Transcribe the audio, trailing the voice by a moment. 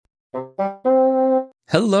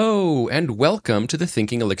Hello, and welcome to the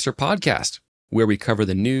Thinking Elixir podcast, where we cover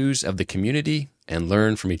the news of the community and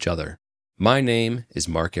learn from each other. My name is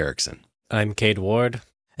Mark Erickson. I'm Cade Ward.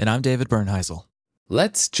 And I'm David Bernheisel.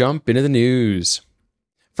 Let's jump into the news.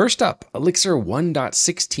 First up, Elixir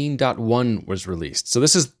 1.16.1 was released. So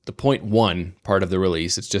this is the 0.1 part of the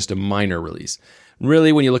release. It's just a minor release.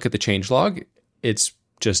 Really, when you look at the changelog, it's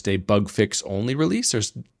just a bug fix only release.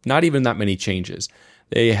 There's not even that many changes.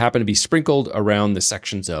 They happen to be sprinkled around the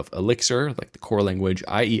sections of Elixir, like the core language,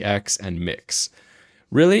 IEX, and Mix.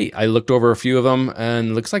 Really, I looked over a few of them, and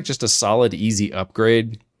it looks like just a solid, easy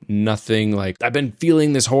upgrade. Nothing like, I've been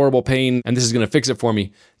feeling this horrible pain, and this is going to fix it for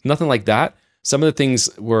me. Nothing like that. Some of the things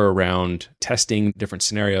were around testing different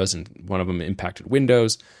scenarios, and one of them impacted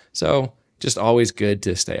Windows. So just always good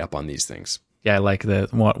to stay up on these things. Yeah, I like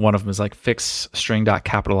that. One of them is like fix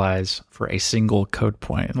string.capitalize for a single code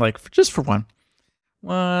point, like just for one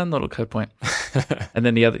little code point. And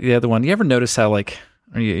then the other one, you ever notice how like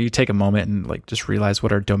you take a moment and like just realize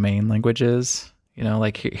what our domain language is? You know,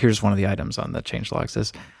 like here's one of the items on the changelog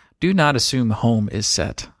says, do not assume home is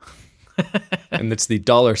set. And it's the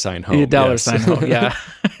 $sign home. The $sign home, yeah.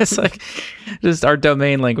 It's like just our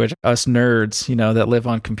domain language. Us nerds, that live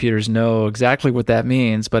on computers know exactly what that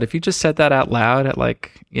means. But if you just said that out loud at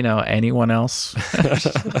like, anyone else,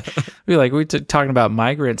 be like, we're talking about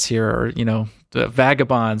migrants here or, the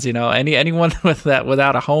vagabonds, anyone with that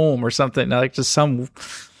without a home or something, like just some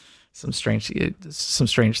strange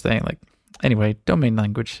thing. Like, anyway, domain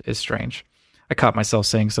language is strange. I caught myself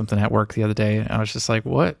saying something at work the other day, and I was just like,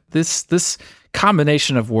 what? This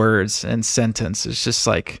combination of words and sentence is just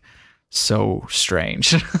like so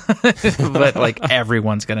strange. But like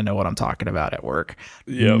everyone's going to know what I'm talking about at work.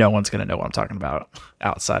 Yep. No one's going to know what I'm talking about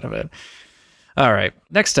outside of it. All right.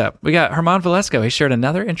 Next up, we got Herman Valesco. He shared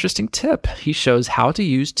another interesting tip. He shows how to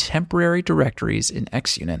use temporary directories in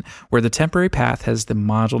XUnit, where the temporary path has the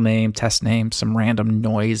module name, test name, some random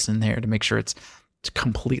noise in there to make sure it's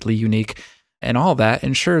completely unique. And all that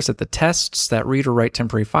ensures that the tests that read or write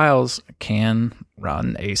temporary files can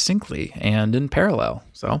run asyncly and in parallel.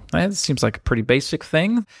 So that seems like a pretty basic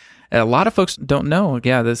thing. A lot of folks don't know,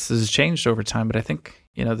 this has changed over time, but I think,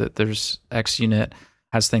 that there's XUnit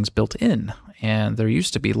has things built in, and there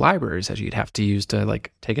used to be libraries that you'd have to use to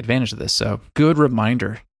like take advantage of this. So good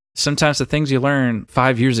reminder. Sometimes the things you learned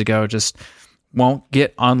 5 years ago just won't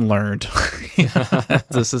get unlearned.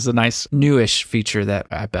 This is a nice newish feature that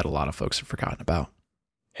I bet a lot of folks have forgotten about.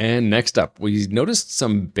 And next up, we noticed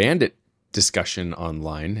some Bandit discussion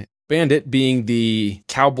online. Bandit being the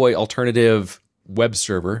cowboy alternative web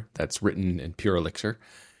server that's written in pure Elixir.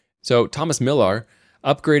 So Thomas Millar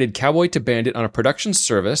upgraded Cowboy to Bandit on a production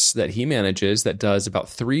service that he manages that does about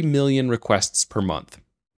 3 million requests per month.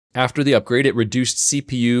 After the upgrade, it reduced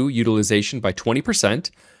CPU utilization by 20%,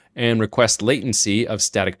 and request latency of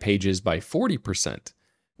static pages by 40%.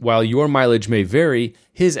 While your mileage may vary,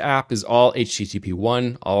 his app is all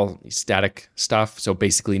HTTP1, all static stuff, so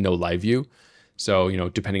basically no live view. So,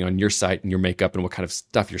 depending on your site and your makeup and what kind of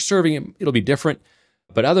stuff you're serving, it'll be different.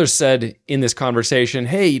 But others said in this conversation,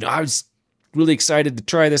 hey, I was really excited to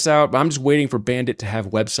try this out, but I'm just waiting for Bandit to have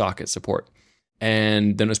WebSocket support.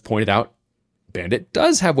 And then it was pointed out, Bandit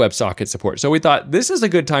does have WebSocket support. So we thought this is a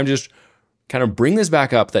good time to just kind of bring this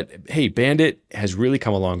back up that, hey, Bandit has really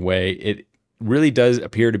come a long way. It really does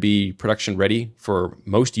appear to be production ready for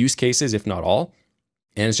most use cases, if not all.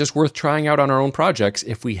 And it's just worth trying out on our own projects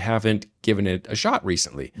if we haven't given it a shot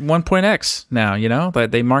recently. 1.x now,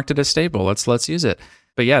 but they marked it as stable. Let's use it.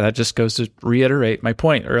 But yeah, that just goes to reiterate my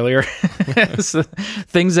point earlier. So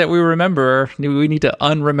things that we remember, we need to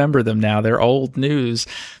unremember them now. They're old news.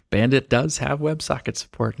 Bandit does have WebSocket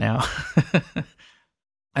support now.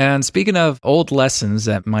 And speaking of old lessons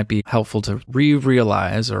that might be helpful to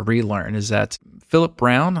realize or relearn is that Philip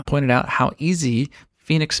Brown pointed out how easy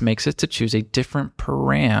Phoenix makes it to choose a different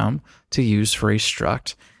param to use for a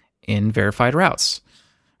struct in verified routes.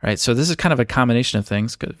 Right, so this is kind of a combination of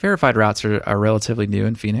things. Verified routes are relatively new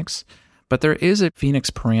in Phoenix, but there is a Phoenix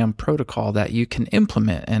param protocol that you can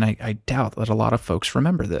implement, and I doubt that a lot of folks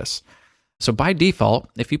remember this. So by default,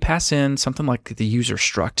 if you pass in something like the user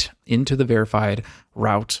struct into the verified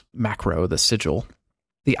route macro, the sigil,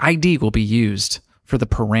 the ID will be used for the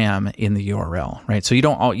param in the URL, right? So you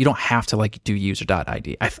don't have to like do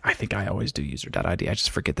user.id. I think I always do user.id. I just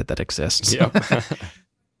forget that exists. Yep.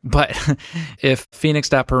 But if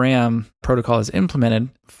Phoenix.param protocol is implemented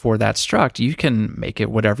for that struct, you can make it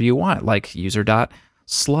whatever you want, like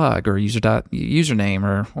user.slug or user.username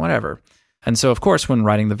or whatever. And so, of course, when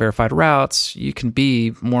writing the verified routes, you can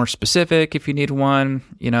be more specific if you need one.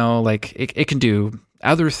 Like it can do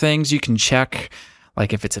other things. You can check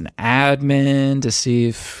like if it's an admin to see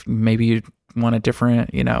if maybe you want a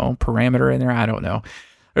different, parameter in there. I don't know.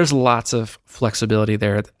 There's lots of flexibility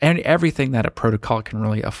there and everything that a protocol can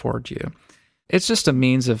really afford you. It's just a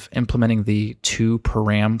means of implementing the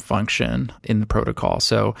toParam function in the protocol.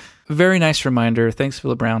 So very nice reminder. Thanks,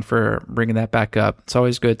 Philip Brown, for bringing that back up. It's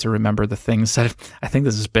always good to remember the things that I think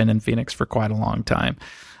this has been in Phoenix for quite a long time.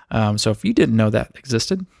 So if you didn't know that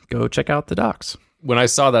existed, go check out the docs. When I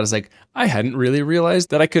saw that, I was like, I hadn't really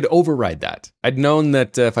realized that I could override that. I'd known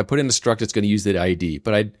that if I put in a struct, it's going to use the ID,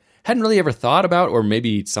 but I hadn't really ever thought about, or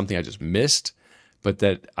maybe it's something I just missed, but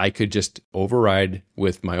that I could just override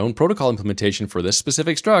with my own protocol implementation for this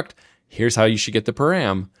specific struct. Here's how you should get the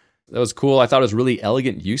param. That was cool. I thought it was really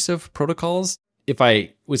elegant use of protocols. If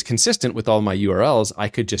I was consistent with all my URLs, I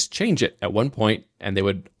could just change it at one point and they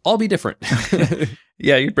would all be different.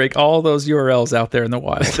 Yeah, you'd break all those URLs out there in the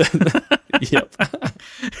wild. Yep.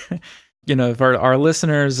 If our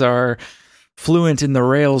listeners are fluent in the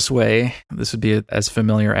Rails way, this would be as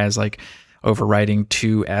familiar as like overriding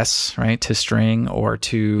to S, right? To string or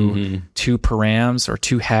to params or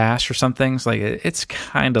to hash or something. It's like it's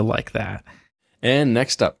kind of like that. And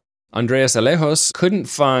next up, Andreas Alejos couldn't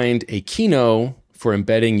find a keynote for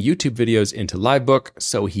embedding YouTube videos into Livebook,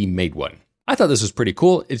 so he made one. I thought this was pretty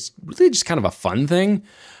cool. It's really just kind of a fun thing.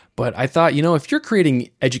 But I thought, if you're creating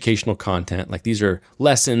educational content, like these are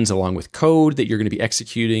lessons along with code that you're going to be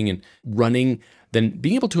executing and running, then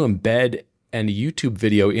being able to embed a YouTube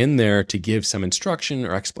video in there to give some instruction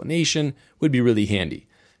or explanation would be really handy.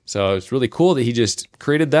 So it's really cool that he just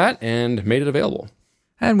created that and made it available.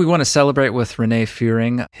 And we want to celebrate with Renee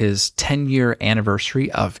Fearing his 10-year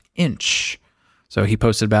anniversary of Inch. So he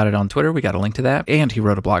posted about it on Twitter. We got a link to that. And he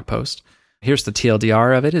wrote a blog post. Here's the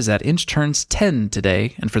TLDR of it, is that Inch turns 10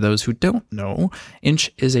 today. And for those who don't know,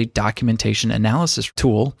 Inch is a documentation analysis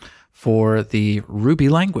tool for the Ruby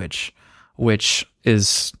language, which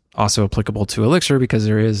is also applicable to Elixir because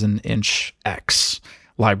there is an InchX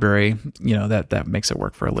library, that makes it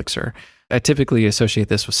work for Elixir. I typically associate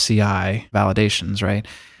this with CI validations, right?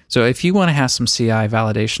 So if you want to have some CI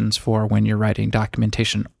validations for when you're writing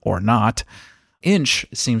documentation or not, Inch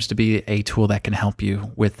seems to be a tool that can help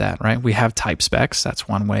you with that, right? We have type specs. That's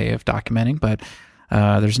one way of documenting, but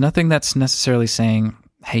there's nothing that's necessarily saying,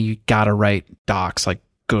 hey, you got to write docs, like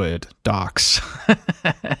good docs.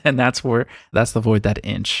 And that's the void that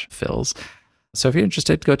Inch fills. So if you're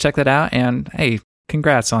interested, go check that out. And hey,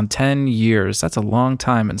 congrats on 10 years. That's a long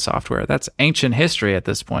time in software. That's ancient history at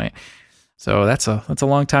this point. So that's a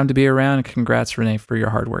long time to be around. And congrats, Renee, for your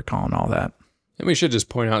hard work on all that. And we should just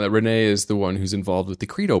point out that Renee is the one who's involved with the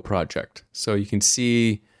Credo project. So you can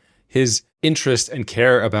see his interest and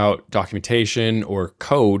care about documentation or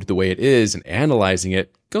code the way it is and analyzing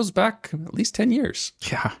it goes back at least 10 years.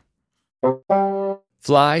 Yeah.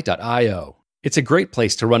 Fly.io. It's a great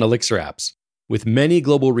place to run Elixir apps. With many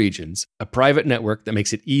global regions, a private network that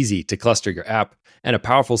makes it easy to cluster your app, and a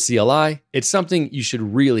powerful CLI, it's something you should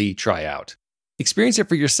really try out. Experience it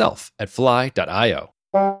for yourself at fly.io.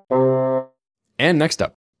 And next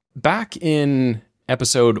up, back in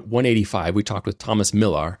episode 185, we talked with Thomas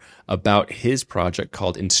Millar about his project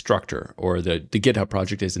called Instructor, or the GitHub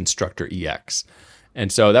project is Instructor EX.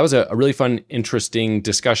 And so that was a really fun, interesting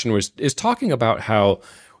discussion, is talking about how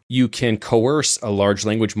you can coerce a large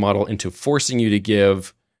language model into forcing you to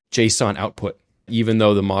give JSON output, even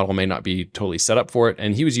though the model may not be totally set up for it.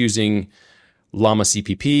 And he was using Llama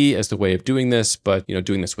CPP as the way of doing this, but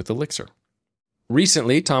doing this with Elixir.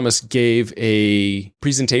 Recently, Thomas gave a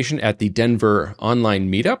presentation at the Denver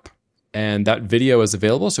online meetup, and that video is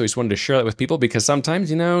available. So he just wanted to share that with people because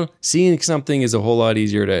sometimes, seeing something is a whole lot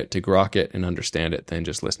easier to grok it and understand it than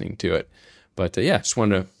just listening to it. But just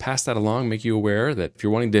wanted to pass that along, make you aware that if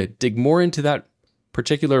you're wanting to dig more into that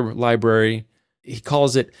particular library, he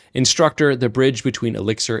calls it Instructor, the bridge between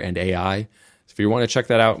Elixir and AI. So if you want to check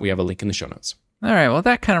that out, we have a link in the show notes. All right, well,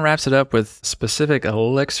 that kind of wraps it up with specific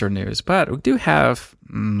Elixir news, but we do have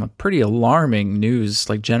a pretty alarming news,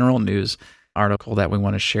 like general news article that we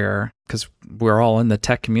want to share because we're all in the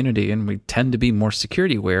tech community and we tend to be more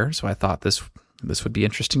security aware, so I thought this would be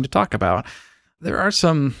interesting to talk about. There are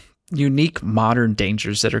some unique modern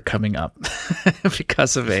dangers that are coming up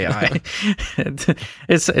because of AI.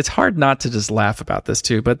 It's hard not to just laugh about this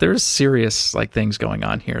too, but there's serious things going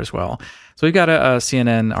on here as well. So we've got a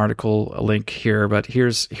CNN article link here, but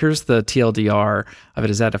here's the TLDR of it,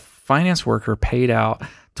 is that a finance worker paid out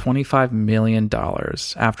 $25 million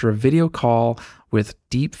after a video call with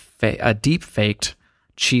a deep-faked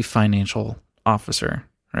chief financial officer,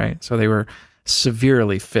 right? So they were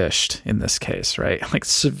severely phished in this case, right?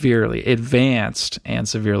 Severely advanced and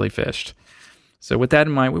severely phished. So with that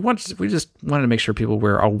in mind, we just wanted to make sure people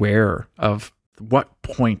were aware of what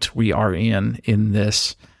point we are in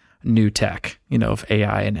this new tech, of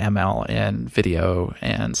AI and ML and video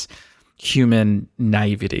and human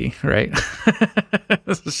naivety, right?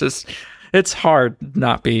 It's hard to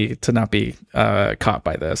not be caught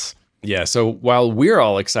by this. Yeah. So while we're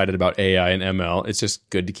all excited about AI and ML, it's just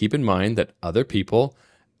good to keep in mind that other people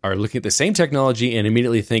are looking at the same technology and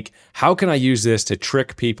immediately think, how can I use this to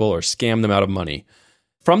trick people or scam them out of money?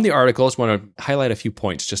 From the article, I just want to highlight a few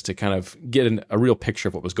points just to kind of get a real picture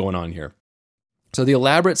of what was going on here. So the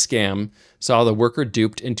elaborate scam saw the worker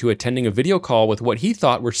duped into attending a video call with what he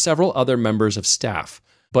thought were several other members of staff,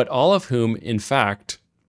 but all of whom, in fact,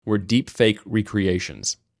 were deepfake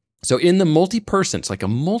recreations. So in the it's like a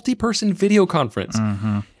multi-person video conference,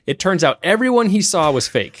 it turns out everyone he saw was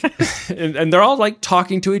fake. and they're all like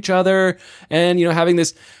talking to each other and, having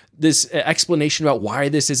this explanation about why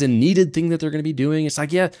this is a needed thing that they're going to be doing. It's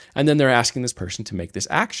like, yeah. And then they're asking this person to make this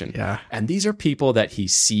action. Yeah. And these are people that he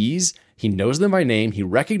sees, he knows them by name, he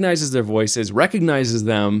recognizes their voices, recognizes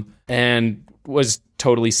them, and was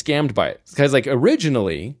totally scammed by it. Because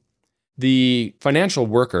originally, the financial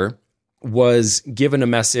worker was given a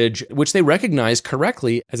message which they recognized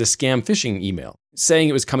correctly as a scam phishing email, saying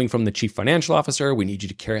it was coming from the chief financial officer. We need you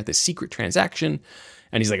to carry out this secret transaction.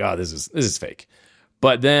 And he's like, oh, this is fake.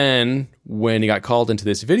 But then when he got called into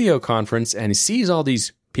this video conference and he sees all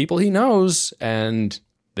these people he knows and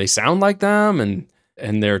they sound like them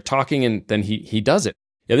and they're talking, and then he does it.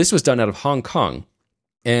 Yeah, this was done out of Hong Kong.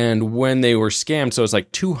 And when they were scammed, so it's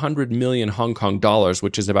like 200 million Hong Kong dollars,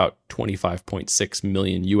 which is about 25.6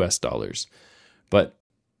 million US dollars. But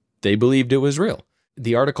they believed it was real.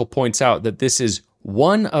 The article points out that this is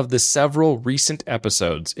one of the several recent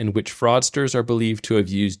episodes in which fraudsters are believed to have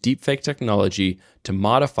used deepfake technology to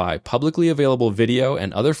modify publicly available video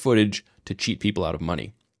and other footage to cheat people out of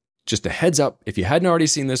money. Just a heads up, if you hadn't already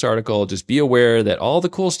seen this article, just be aware that all the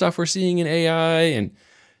cool stuff we're seeing in AI, and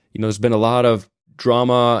there's been a lot of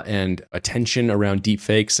drama and attention around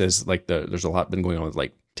deepfakes as there's a lot been going on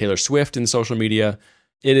with Taylor Swift in social media.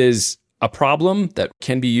 It is a problem that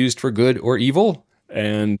can be used for good or evil.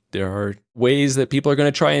 And there are ways that people are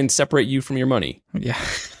going to try and separate you from your money. Yeah.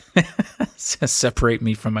 Separate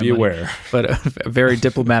me from my money. Be aware. But a very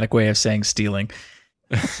diplomatic way of saying stealing.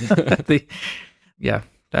 Good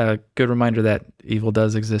reminder that evil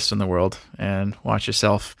does exist in the world, and watch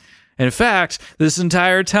yourself. In fact, this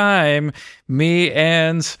entire time, me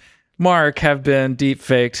and Mark have been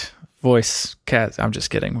deep-faked voice cats. I'm just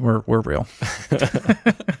kidding. We're real.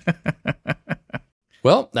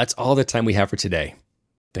 Well, that's all the time we have for today.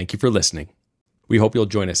 Thank you for listening. We hope you'll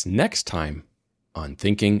join us next time on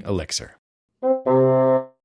Thinking Elixir.